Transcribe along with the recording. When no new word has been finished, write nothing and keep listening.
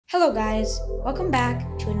Hello guys, welcome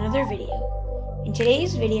back to another video. In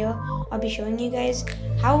today's video, I'll be showing you guys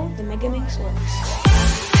how the Megaminx works.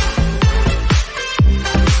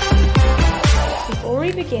 Before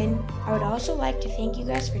we begin, I would also like to thank you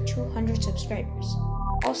guys for 200 subscribers.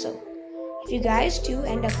 Also, if you guys do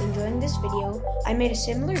end up enjoying this video, I made a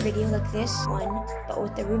similar video like this one, but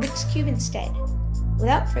with the Rubik's Cube instead.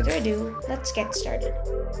 Without further ado, let's get started.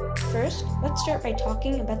 First, let's start by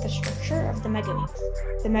talking about the structure of the Megaminx.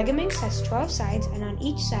 The Megaminx has 12 sides, and on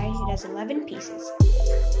each side it has 11 pieces.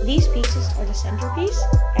 These pieces are the centerpiece,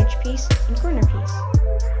 edge piece, and corner piece.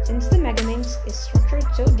 Since the Megaminx is structured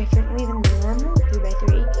so differently than the normal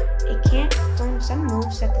 3x3, it can't perform some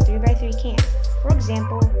moves that the 3x3 can. For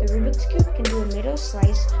example, the Rubik's Cube can do a middle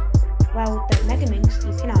slice, while with the Megaminx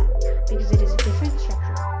you cannot, because it is a different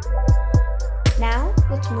structure. Now,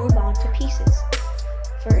 let's move on to pieces.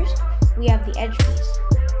 First, we have the edge piece,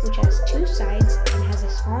 which has 2 sides and has a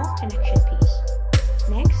small connection piece.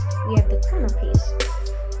 Next, we have the corner piece.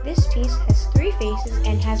 This piece has 3 faces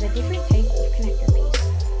and has a different type of connector piece.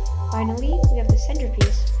 Finally, we have the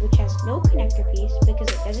centerpiece, which has no connector piece because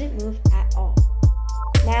it doesn't move at all.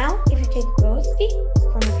 Now, if you take both the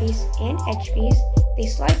corner piece and edge piece, they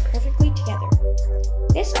slide perfectly together.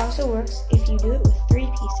 This also works if you do it with 3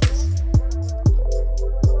 pieces.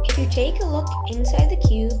 If you take a look inside the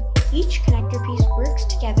cube, each connector piece works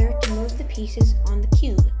together to move the pieces on the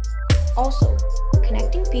cube. Also, the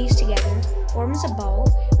connecting piece together forms a ball,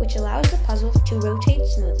 which allows the puzzle to rotate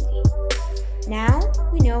smoothly. Now,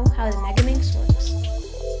 we know how the Megaminx works.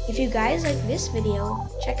 If you guys like this video,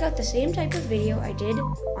 check out the same type of video I did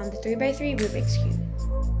on the 3x3 Rubik's Cube.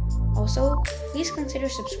 Also, please consider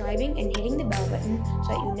subscribing and hitting the bell button so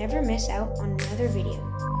that you never miss out on another video.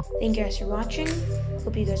 Thank you guys for watching,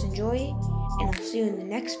 hope you guys enjoy, and I'll see you in the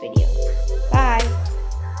next video. Bye!